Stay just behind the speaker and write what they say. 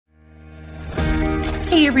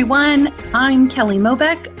Hey everyone, I'm Kelly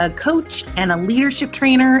Mobeck, a coach and a leadership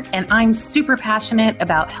trainer, and I'm super passionate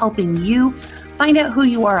about helping you find out who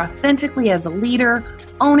you are authentically as a leader,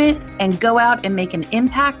 own it, and go out and make an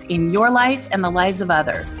impact in your life and the lives of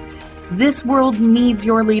others. This world needs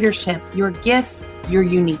your leadership, your gifts, your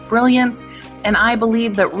unique brilliance, and I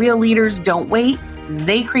believe that real leaders don't wait,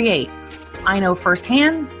 they create. I know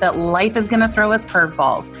firsthand that life is going to throw us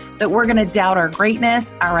curveballs, that we're going to doubt our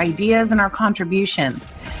greatness, our ideas, and our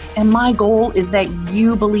contributions. And my goal is that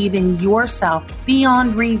you believe in yourself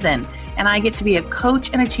beyond reason, and I get to be a coach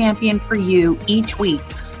and a champion for you each week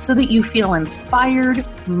so that you feel inspired,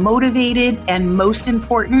 motivated, and most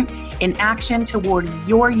important, in action toward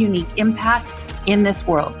your unique impact in this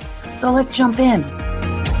world. So let's jump in.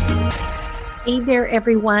 Hey there,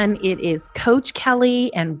 everyone. It is Coach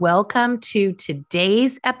Kelly, and welcome to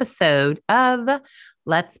today's episode of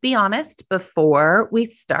Let's Be Honest Before We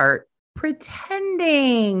Start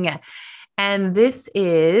Pretending. And this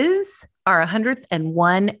is our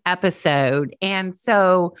 101 episode. And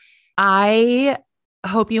so I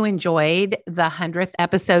hope you enjoyed the 100th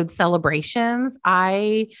episode celebrations.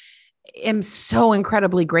 I am so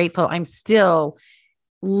incredibly grateful. I'm still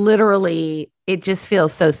literally, it just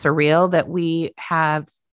feels so surreal that we have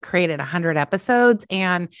created 100 episodes,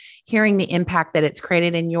 and hearing the impact that it's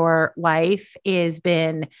created in your life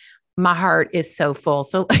my heart is so full.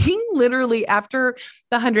 So I literally, after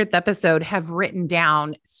the 100th episode, have written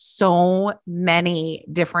down so many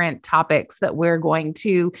different topics that we're going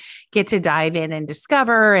to get to dive in and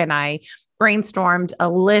discover. And I brainstormed a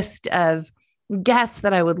list of guests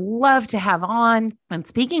that I would love to have on. And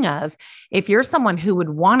speaking of, if you're someone who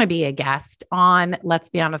would want to be a guest on Let's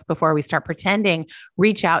Be Honest Before We Start Pretending,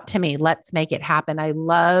 reach out to me. Let's make it happen. I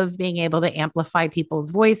love being able to amplify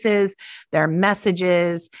people's voices, their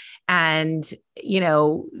messages, and,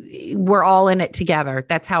 we're all in it together.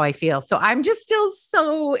 That's how I feel. So I'm just still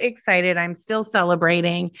so excited. I'm still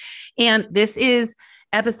celebrating. And this is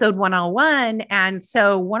episode 101. And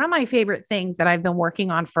so one of my favorite things that I've been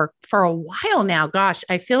working on for a while now, gosh,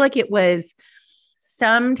 I feel like it was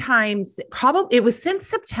since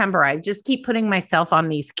September. I just keep putting myself on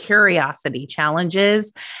these curiosity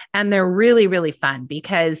challenges, and they're really, really fun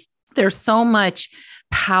because there's so much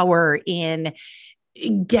power in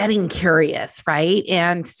getting curious, right?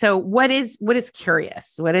 And so what is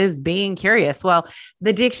curious? What is being curious? Well,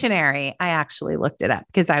 the dictionary, I actually looked it up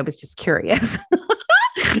because I was just curious.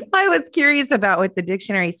 I was curious about what the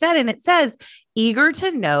dictionary said, and it says, eager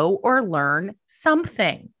to know or learn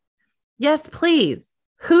something. Yes, please.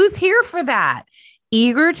 Who's here for that?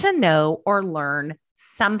 Eager to know or learn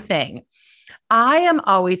something. I am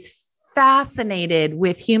always fascinated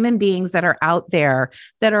with human beings that are out there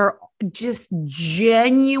that are just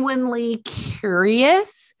genuinely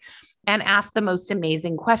curious and ask the most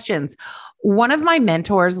amazing questions. One of my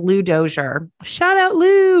mentors, Lou Dozier, shout out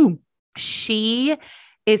Lou. She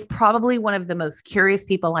is probably one of the most curious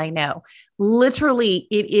people I know. Literally,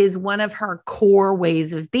 it is one of her core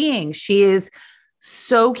ways of being. She is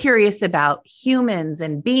so curious about humans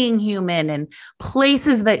and being human and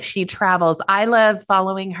places that she travels. I love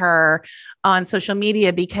following her on social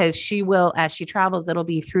media because she will, as she travels, it'll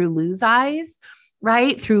be through Lou's eyes,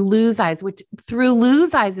 right? Through Lou's eyes, which through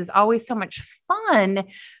Lou's eyes is always so much fun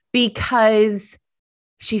because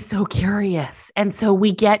she's so curious. And so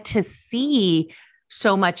we get to see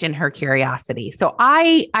so much in her curiosity. So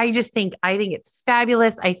I think it's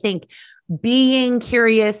fabulous. I think being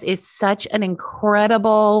curious is such an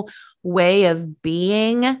incredible way of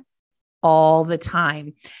being all the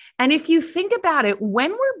time. And if you think about it,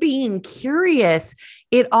 when we're being curious,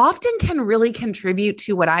 it often can really contribute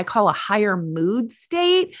to what I call a higher mood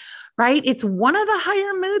state, right? It's one of the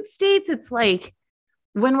higher mood states. It's like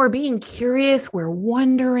when we're being curious, we're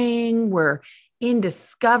wondering, we're in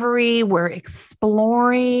discovery, we're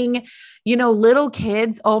exploring. Little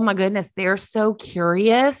kids, oh my goodness, they're so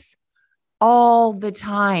curious all the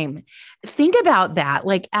time. Think about that.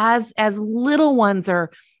 Like as little ones are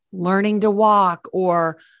learning to walk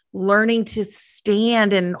or learning to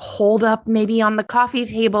stand and hold up maybe on the coffee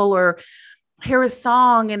table or hear a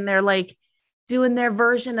song, and they're like doing their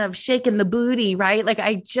version of shaking the booty, right? Like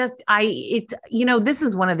this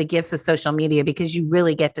is one of the gifts of social media because you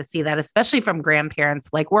really get to see that, especially from grandparents.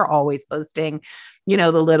 Like we're always posting, the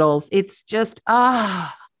littles. It's just,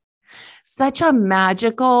 such a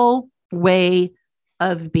magical way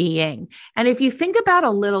of being. And if you think about a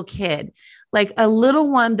little kid, like a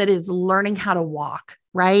little one that is learning how to walk,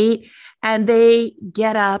 right? And they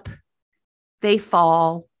get up, they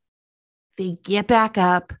fall, they get back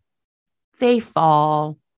up, they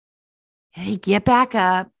fall, they get back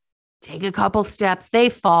up, take a couple steps, they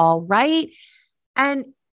fall, right? And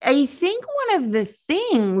I think one of the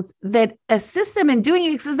things that assists them in doing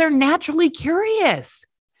it is they're naturally curious.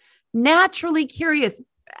 Naturally curious.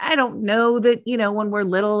 I don't know that, when we're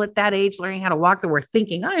little at that age, learning how to walk, that we're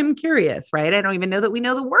thinking, I'm curious, right? I don't even know that we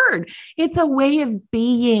know the word. It's a way of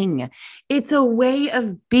being. It's a way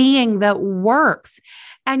of being that works.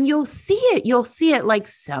 And you'll see it. You'll see it like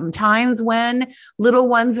sometimes when little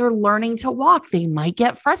ones are learning to walk, they might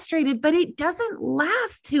get frustrated, but it doesn't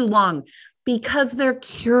last too long because they're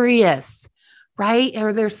curious, right?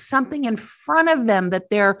 Or there's something in front of them that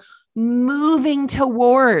they're moving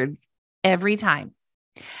towards every time.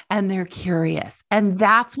 And they're curious. And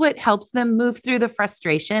that's what helps them move through the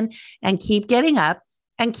frustration and keep getting up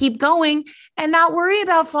and keep going and not worry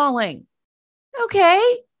about falling. Okay,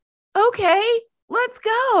 let's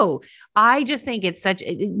go. I just think it's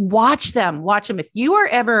watch them. If you are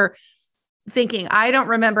ever thinking, I don't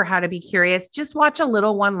remember how to be curious, just watch a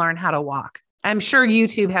little one learn how to walk. I'm sure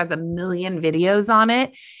YouTube has a million videos on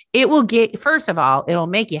it. It will first of all, it'll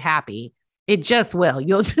make you happy. It just will.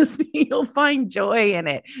 You'll find joy in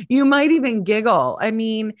it. You might even giggle. I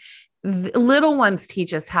mean, little ones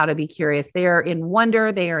teach us how to be curious. They are in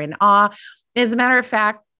wonder. They are in awe. As a matter of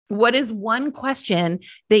fact, what is one question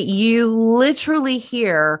that you literally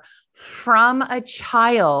hear from a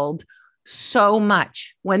child so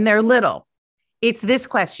much when they're little? It's this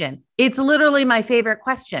question. It's literally my favorite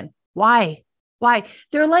question. Why?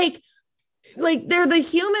 They're like they're the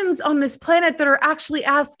humans on this planet that are actually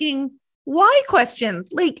asking why questions.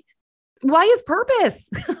 Like, why is purpose?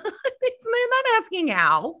 They're not asking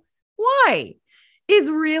how. Why is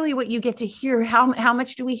really what you get to hear. How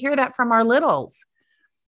much do we hear that from our littles?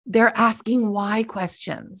 They're asking why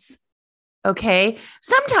questions. Okay.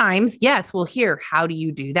 Sometimes, yes, we'll hear, how do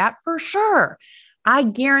you do that? For sure. I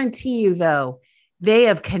guarantee you, though, they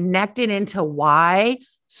have connected into why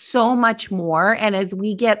so much more. And as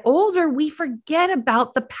we get older, we forget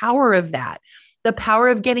about the power of that. The power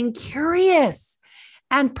of getting curious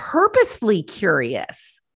and purposefully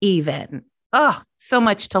curious, even. Oh, so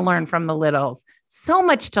much to learn from the littles, so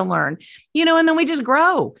much to learn, and then we just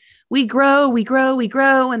grow. We grow.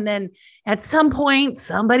 And then at some point,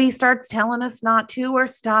 somebody starts telling us not to, or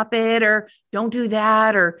stop it, or don't do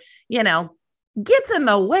that, or, gets in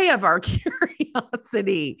the way of our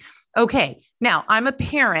curiosity. Okay. Now I'm a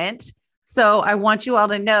parent. So I want you all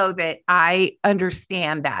to know that I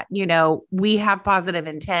understand that, we have positive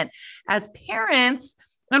intent as parents,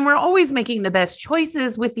 and we're always making the best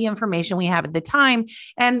choices with the information we have at the time.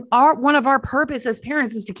 And one of our purpose as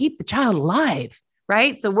parents is to keep the child alive,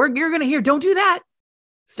 right? So you're going to hear, don't do that.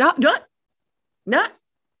 Stop.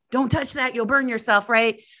 Don't touch that. You'll burn yourself,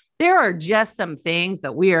 right? There are just some things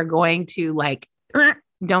that we are going to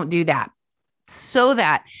don't do that, so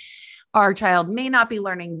that our child may not be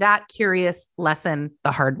learning that curious lesson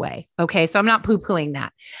the hard way. Okay. So I'm not poo-pooing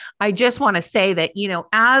that. I just want to say that,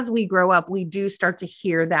 as we grow up, we do start to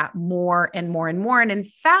hear that more and more and more. And in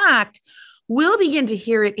fact, we'll begin to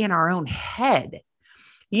hear it in our own head.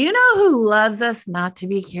 You know who loves us not to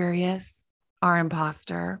be curious? Our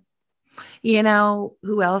imposter.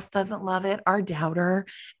 Who else doesn't love it? Our doubter.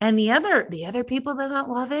 And the other people that don't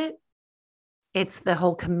love it, it's the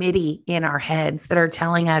whole committee in our heads that are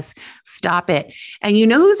telling us, stop it. And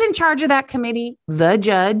who's in charge of that committee? The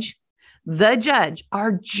judge,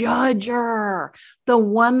 our judger, the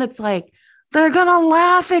one that's like, they're going to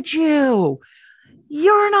laugh at you.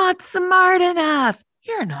 You're not smart enough.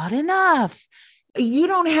 You're not enough. You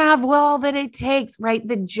don't have all that it takes, right?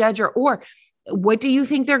 The judger. Or what do you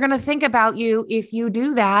think they're going to think about you if you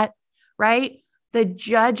do that, right? The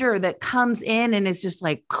judger that comes in and is just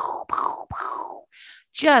like,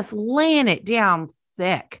 just laying it down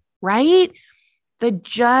thick, right? The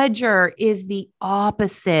judger is the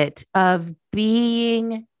opposite of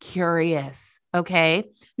being curious.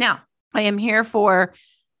 Okay. Now, I am here for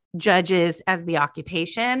judges as the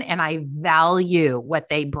occupation, and I value what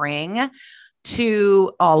they bring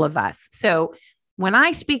to all of us. So when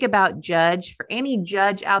I speak about judge, for any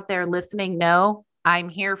judge out there listening, no, I'm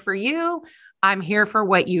here for you. I'm here for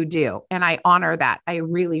what you do. And I honor that. I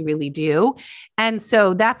really, really do. And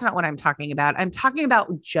so that's not what I'm talking about. I'm talking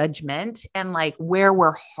about judgment and where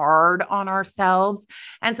we're hard on ourselves.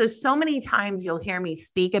 And so many times you'll hear me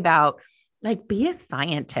speak about be a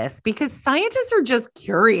scientist, because scientists are just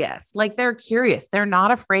curious. They're curious. They're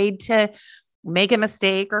not afraid to make a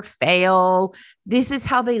mistake or fail. This is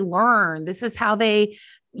how they learn. This is how they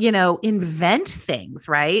invent things,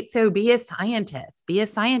 right? So be a scientist,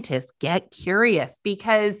 get curious,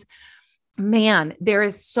 because man, there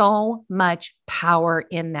is so much power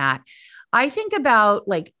in that. I think about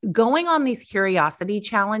like going on these curiosity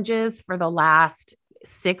challenges for the last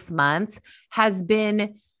 6 months has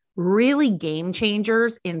been really game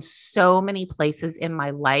changers in so many places in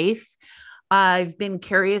my life. I've been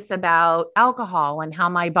curious about alcohol and how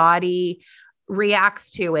my body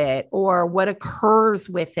reacts to it or what occurs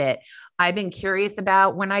with it. I've been curious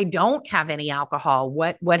about when I don't have any alcohol,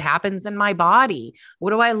 what happens in my body?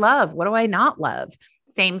 What do I love? What do I not love?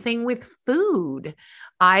 Same thing with food.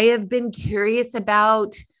 I have been curious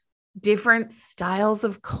about different styles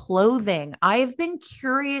of clothing. I've been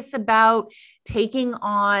curious about taking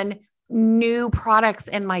on new products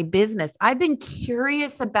in my business. I've been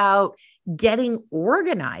curious about getting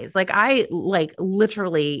organized. Like I like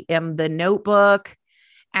literally am the notebook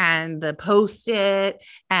and the post-it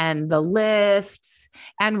and the lists,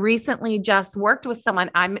 and recently just worked with someone.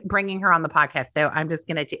 I'm bringing her on the podcast. So I'm just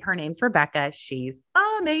going to, her name's Rebecca. She's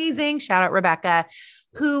amazing. Shout out Rebecca,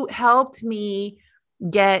 who helped me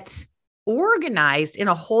get organized in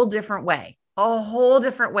a whole different way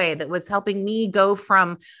that was helping me go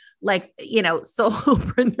from like,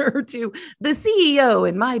 solopreneur to the CEO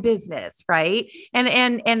in my business. Right.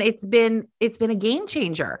 And it's been a game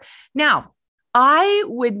changer. Now, I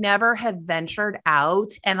would never have ventured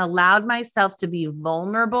out and allowed myself to be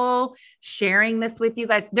vulnerable, sharing this with you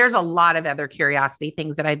guys. There's a lot of other curiosity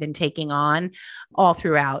things that I've been taking on all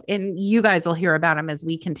throughout, and you guys will hear about them as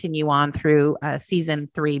we continue on through season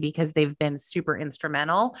 3, because they've been super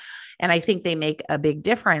instrumental. And I think they make a big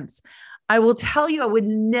difference. I will tell you, I would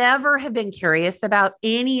never have been curious about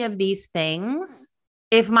any of these things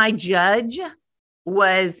if my judge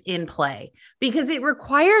was in play, because it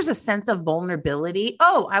requires a sense of vulnerability.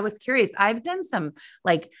 Oh, I was curious. I've done some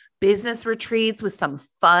like business retreats with some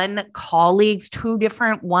fun colleagues, 2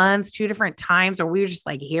 different times, where we were just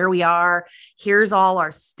like, here we are, here's all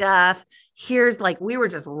our stuff. Here's like, we were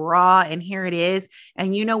just raw and here it is.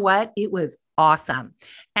 And you know what? It was awesome.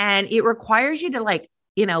 And it requires you to like,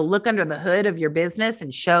 look under the hood of your business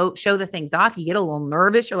and show the things off. You get a little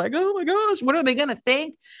nervous. You're like, oh my gosh, what are they going to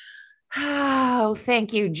think? Oh,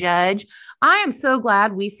 thank you, Judge. I am so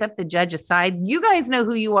glad we set the judge aside. You guys know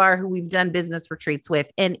who you are, who we've done business retreats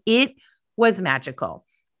with, and it was magical.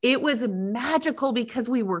 It was magical because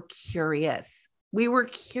we were curious.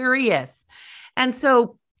 And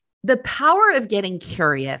so the power of getting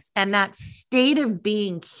curious and that state of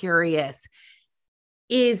being curious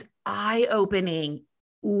is eye-opening.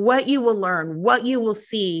 What you will learn, what you will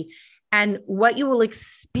see, and what you will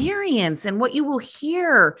experience and what you will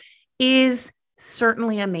hear is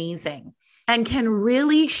certainly amazing and can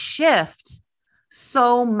really shift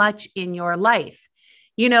so much in your life.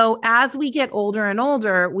 As we get older and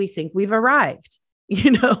older, we think we've arrived.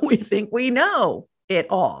 We think we know it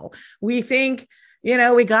all. We think,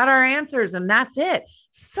 we got our answers and that's it.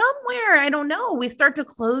 Somewhere, I don't know, we start to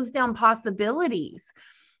close down possibilities.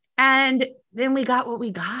 And then we got what we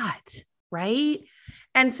got, right?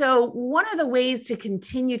 And so one of the ways to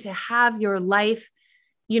continue to have your life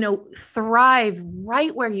thrive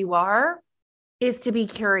right where you are is to be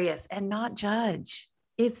curious and not judge.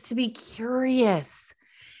 It's to be curious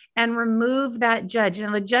and remove that judge.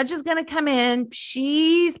 And the judge is going to come in.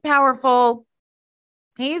 She's powerful.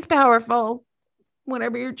 He's powerful.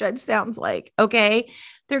 Whatever your judge sounds like. Okay.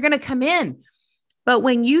 They're going to come in. But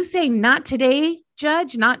when you say, not today,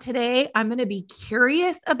 judge, not today, I'm going to be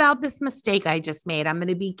curious about this mistake I just made. I'm going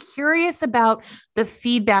to be curious about the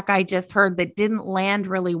feedback I just heard that didn't land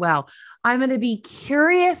really well. I'm going to be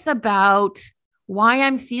curious about why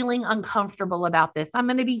I'm feeling uncomfortable about this. I'm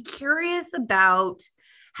going to be curious about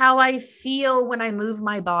how I feel when I move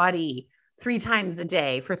my body 3 times a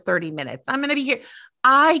day for 30 minutes. I'm going to be here.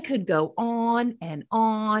 I could go on and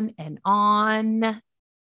on and on.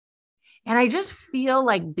 And I just feel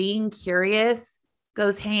like being curious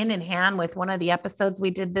goes hand in hand with one of the episodes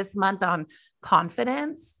we did this month on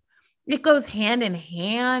confidence. It goes hand in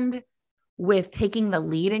hand with taking the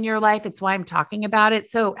lead in your life. It's why I'm talking about it.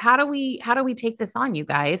 So how do we take this on, you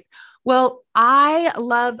guys? Well, I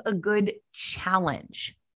love a good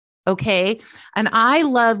challenge. Okay. And I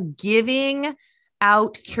love giving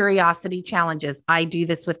out curiosity challenges. I do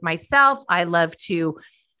this with myself. I love to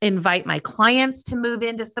invite my clients to move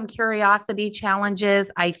into some curiosity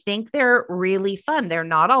challenges. I think they're really fun. They're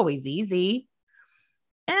not always easy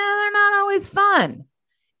and they're not always fun.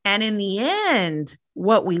 And in the end,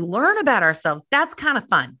 what we learn about ourselves, that's kind of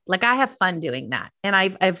fun. Like I have fun doing that. And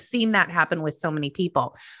I've seen that happen with so many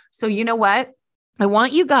people. So you know what? I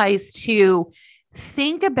want you guys to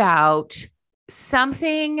think about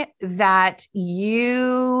something that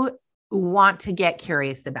you want to get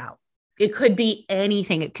curious about. It could be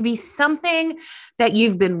anything. It could be something that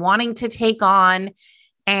you've been wanting to take on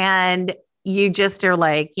and you just are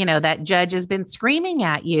like, that judge has been screaming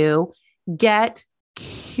at you. Get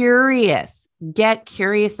curious. Get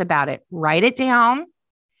curious about it. Write it down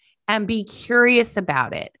and be curious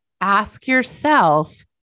about it. Ask yourself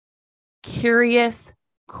curious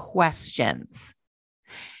questions.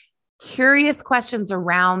 Curious questions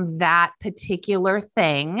around that particular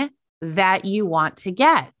thing that you want to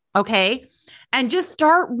get. Okay. And just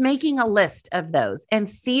start making a list of those and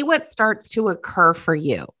see what starts to occur for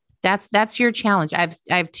you. That's your challenge. I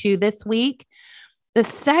have 2 this week. The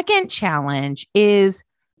second challenge is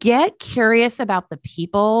get curious about the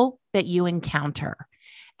people that you encounter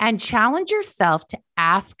and challenge yourself to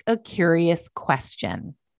ask a curious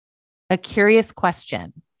question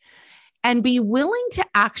and be willing to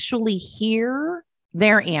actually hear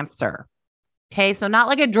their answer. Okay. So not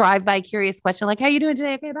like a drive-by curious question, like, how are you doing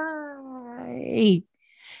today? Okay, bye.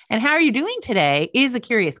 And how are you doing today is a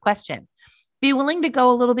curious question. Be willing to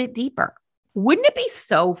go a little bit deeper. Wouldn't it be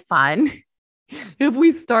so fun if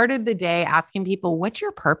we started the day asking people, what's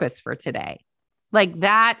your purpose for today? Like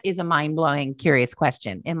that is a mind-blowing, curious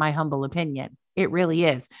question, in my humble opinion. It really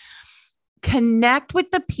is. Connect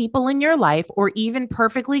with the people in your life or even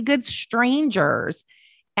perfectly good strangers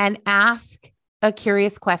and ask a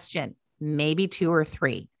curious question, maybe 2 or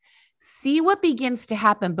 3. See what begins to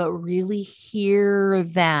happen, but really hear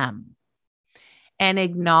them and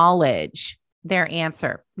acknowledge their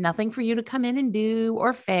answer. Nothing for you to come in and do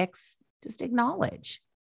or fix, just acknowledge.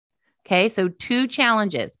 Okay, so 2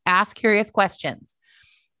 challenges. Ask curious questions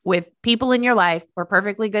with people in your life or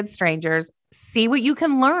perfectly good strangers. See what you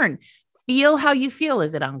can learn. Feel how you feel.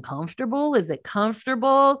 Is it uncomfortable? Is it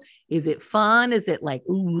comfortable? Is it fun? Is it like,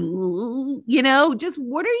 ooh, just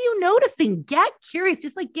what are you noticing? Get curious,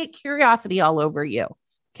 just like get curiosity all over you.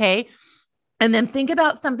 Okay. And then think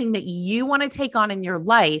about something that you want to take on in your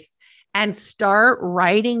life and start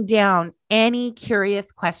writing down any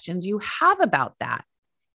curious questions you have about that,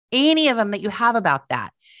 any of them that you have about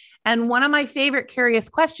that. And one of my favorite curious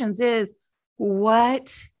questions is,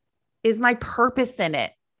 what is my purpose in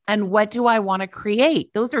it? And what do I want to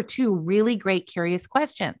create? Those are 2 really great curious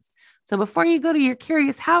questions. So before you go to your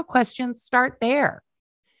curious how questions, start there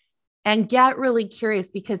and get really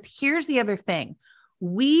curious, because here's the other thing.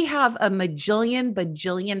 We have a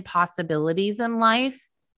bajillion possibilities in life,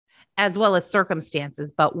 as well as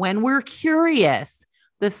circumstances. But when we're curious,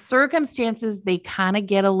 the circumstances, they kind of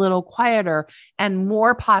get a little quieter and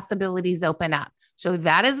more possibilities open up. So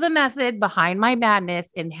that is the method behind my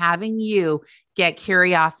madness in having you get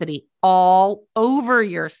curiosity all over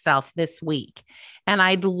yourself this week. And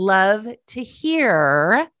I'd love to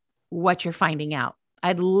hear what you're finding out.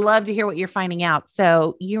 I'd love to hear what you're finding out.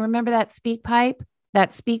 So you remember that SpeakPipe?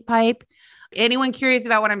 Anyone curious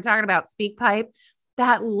about what I'm talking about? SpeakPipe,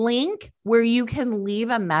 that link where you can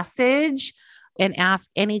leave a message and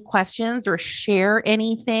ask any questions or share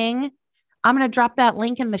anything. I'm going to drop that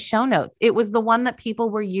link in the show notes. It was the one that people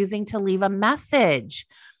were using to leave a message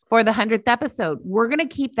for the 100th episode. We're going to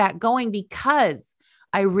keep that going because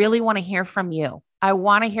I really want to hear from you. I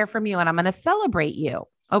want to hear from you and I'm going to celebrate you.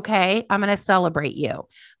 Okay. I'm going to celebrate you.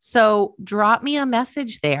 So drop me a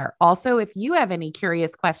message there. Also, if you have any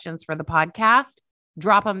curious questions for the podcast,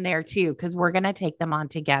 drop them there too, because we're going to take them on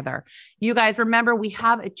together. You guys remember, we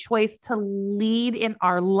have a choice to lead in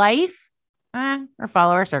our life or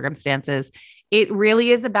follow our circumstances. It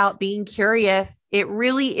really is about being curious. It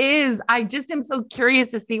really is. I just am so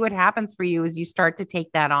curious to see what happens for you as you start to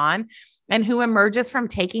take that on, and who emerges from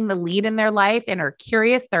taking the lead in their life and are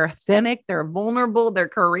curious, they're authentic, they're vulnerable, they're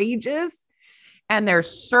courageous, and they're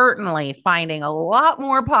certainly finding a lot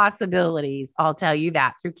more possibilities. I'll tell you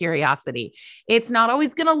that, through curiosity. It's not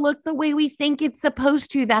always going to look the way we think it's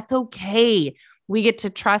supposed to. That's okay. We get to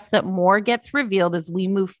trust that more gets revealed as we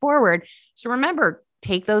move forward. So remember,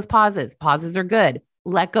 take those pauses. Pauses are good.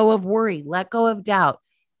 Let go of worry, let go of doubt,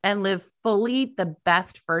 and live fully the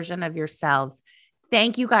best version of yourselves.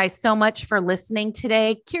 Thank you guys so much for listening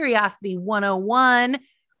today. Curiosity 101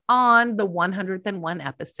 on the 101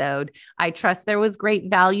 episode. I trust there was great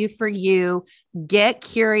value for you. Get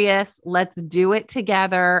curious. Let's do it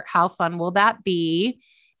together. How fun will that be?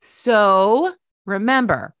 So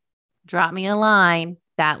remember, drop me a line.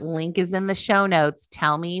 That link is in the show notes.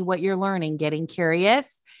 Tell me what you're learning, getting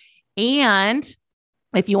curious. And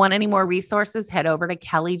if you want any more resources, head over to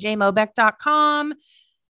kellyjmobeck.com.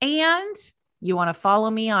 And you want to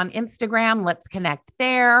follow me on Instagram, let's connect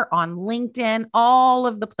there, on LinkedIn, all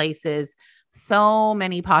of the places. So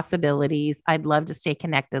many possibilities. I'd love to stay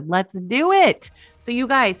connected. Let's do it. So you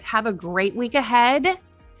guys have a great week ahead.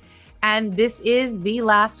 And this is the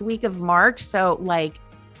last week of March. So like,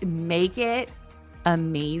 make it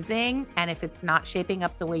amazing. And if it's not shaping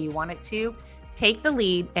up the way you want it to, take the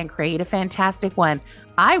lead and create a fantastic one.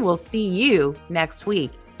 I will see you next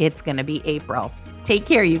week. It's going to be April. Take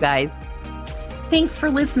care, you guys. Thanks for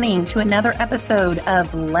listening to another episode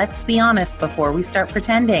of Let's Be Honest Before We Start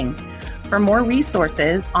Pretending. For more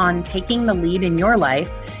resources on taking the lead in your life,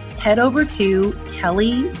 head over to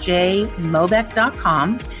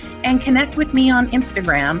kellyjmobeck.com and connect with me on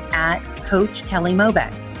Instagram at Coach Kelly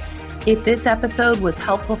Mobeck. If this episode was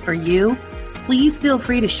helpful for you, please feel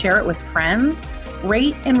free to share it with friends,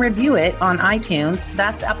 rate and review it on iTunes.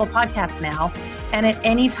 That's Apple Podcasts now. And at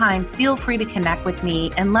any time, feel free to connect with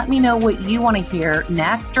me and let me know what you want to hear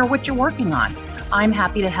next or what you're working on. I'm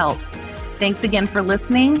happy to help. Thanks again for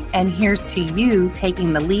listening. And here's to you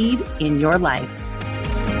taking the lead in your life.